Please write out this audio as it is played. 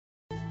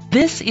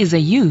This is a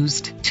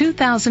used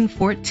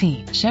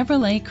 2014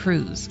 Chevrolet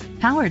Cruze,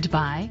 powered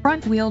by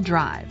front-wheel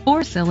drive,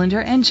 4-cylinder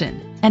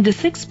engine, and a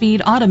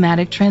 6-speed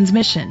automatic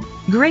transmission.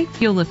 Great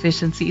fuel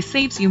efficiency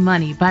saves you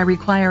money by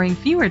requiring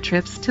fewer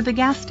trips to the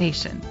gas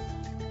station.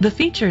 The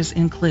features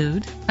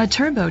include a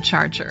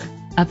turbocharger,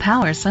 a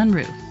power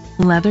sunroof,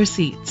 leather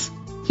seats,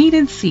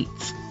 heated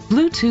seats,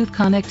 Bluetooth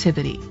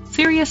connectivity,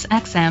 Sirius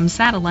XM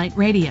satellite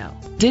radio,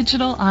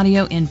 digital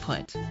audio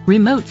input,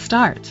 remote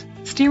start,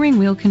 steering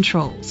wheel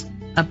controls,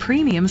 a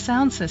premium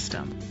sound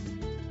system.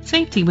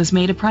 Safety was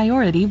made a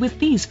priority with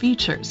these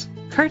features: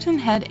 curtain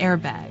head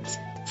airbags,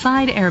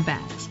 side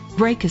airbags,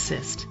 brake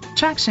assist,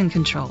 traction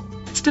control,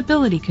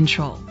 stability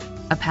control,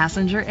 a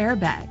passenger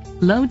airbag,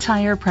 low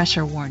tire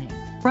pressure warning,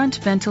 front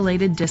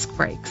ventilated disc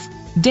brakes,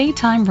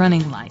 daytime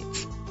running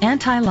lights,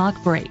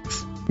 anti-lock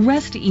brakes.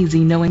 Rest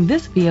easy knowing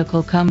this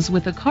vehicle comes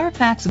with a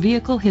Carfax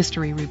Vehicle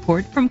History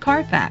Report from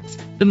Carfax,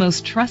 the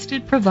most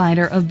trusted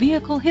provider of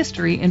vehicle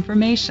history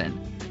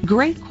information.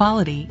 Great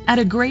quality at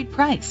a great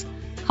price.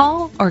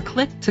 Call or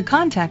click to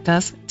contact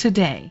us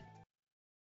today.